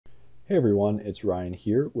Hey everyone, it's Ryan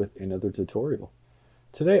here with another tutorial.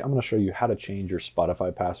 Today I'm going to show you how to change your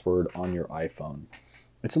Spotify password on your iPhone.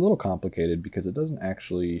 It's a little complicated because it doesn't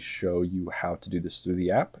actually show you how to do this through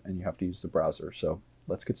the app and you have to use the browser. So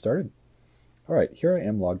let's get started. Alright, here I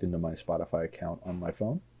am logged into my Spotify account on my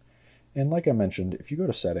phone. And like I mentioned, if you go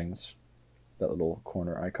to settings, that little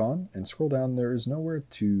corner icon, and scroll down, there is nowhere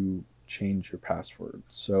to change your password.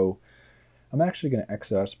 So I'm actually going to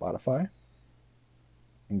exit out of Spotify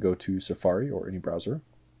and go to Safari or any browser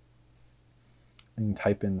and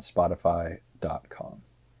type in spotify.com.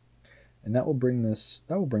 And that will bring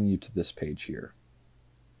you to this page here.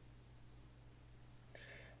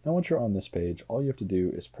 Now once you're on this page, all you have to do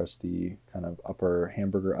is press the kind of upper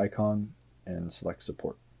hamburger icon and select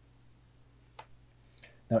support.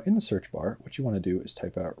 Now in the search bar, what you want to do is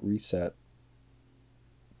type out reset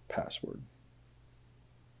password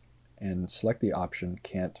and select the option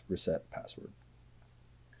can't reset password.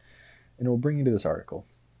 And it will bring you to this article.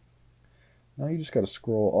 Now you just got to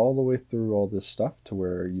scroll all the way through all this stuff to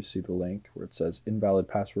where you see the link where it says invalid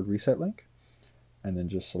password reset link, and then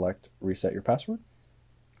just select reset your password.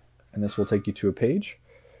 And this will take you to a page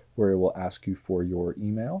where it will ask you for your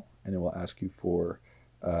email, and it will ask you for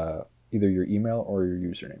either your email or your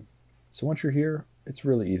username. So once you're here, it's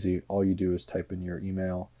really easy. All you do is type in your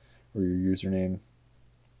email or your username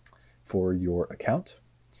for your account,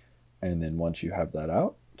 and then once you have that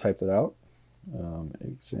out, type that out,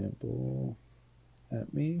 example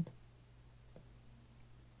at me.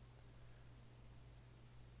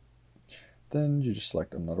 Then you just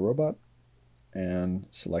select I'm not a robot and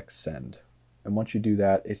select send. And once you do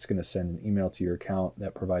that, it's going to send an email to your account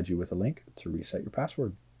that provides you with a link to reset your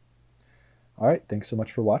password. All right, thanks so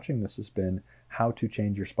much for watching. This has been how to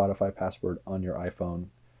change your Spotify password on your iPhone.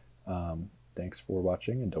 Thanks for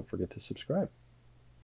watching, and don't forget to subscribe.